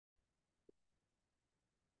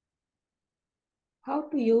How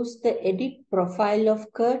to use the edit profile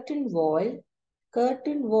of curtain wall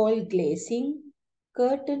glazing,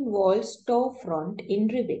 curtain wall storefront in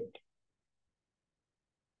Revit.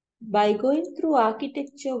 By going through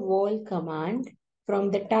architecture wall command,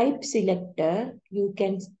 from the type selector, you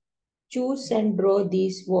can choose and draw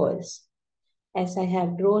these walls as I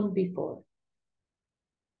have drawn before.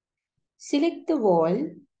 Select the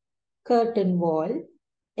wall, curtain wall,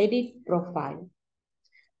 edit profile.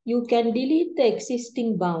 You can delete the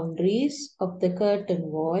existing boundaries of the curtain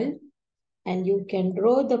wall and you can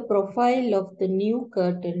draw the profile of the new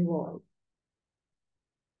curtain wall.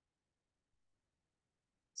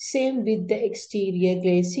 Same with the exterior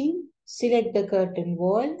glazing. Select the curtain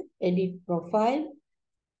wall, edit profile,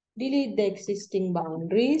 delete the existing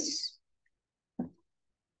boundaries.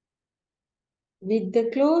 With the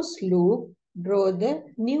closed loop, draw the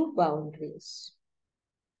new boundaries.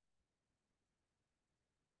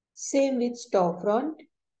 Same with storefront.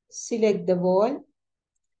 Select the wall,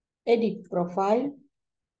 edit profile.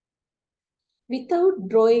 Without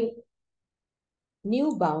drawing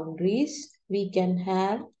new boundaries, we can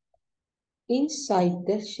have inside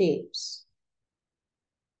the shapes.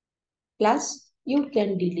 Plus, you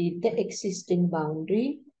can delete the existing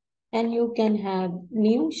boundary and you can have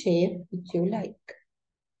new shape which you like.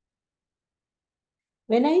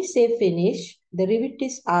 When I say finish, the Revit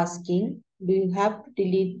is asking, do you have to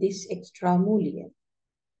delete this extra boolean?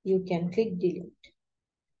 You can click delete.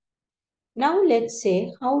 Now let's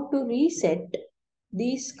say how to reset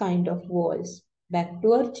these kind of walls back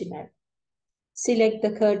to original. Select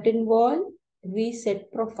the curtain wall,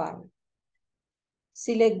 reset profile.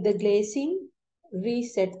 Select the glazing,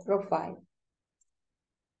 reset profile.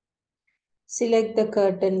 Select the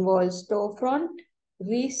curtain wall storefront,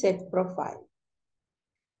 reset profile.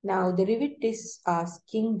 Now the Revit is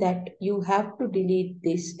asking that you have to delete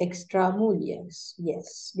this extra booleans.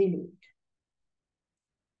 Yes, delete.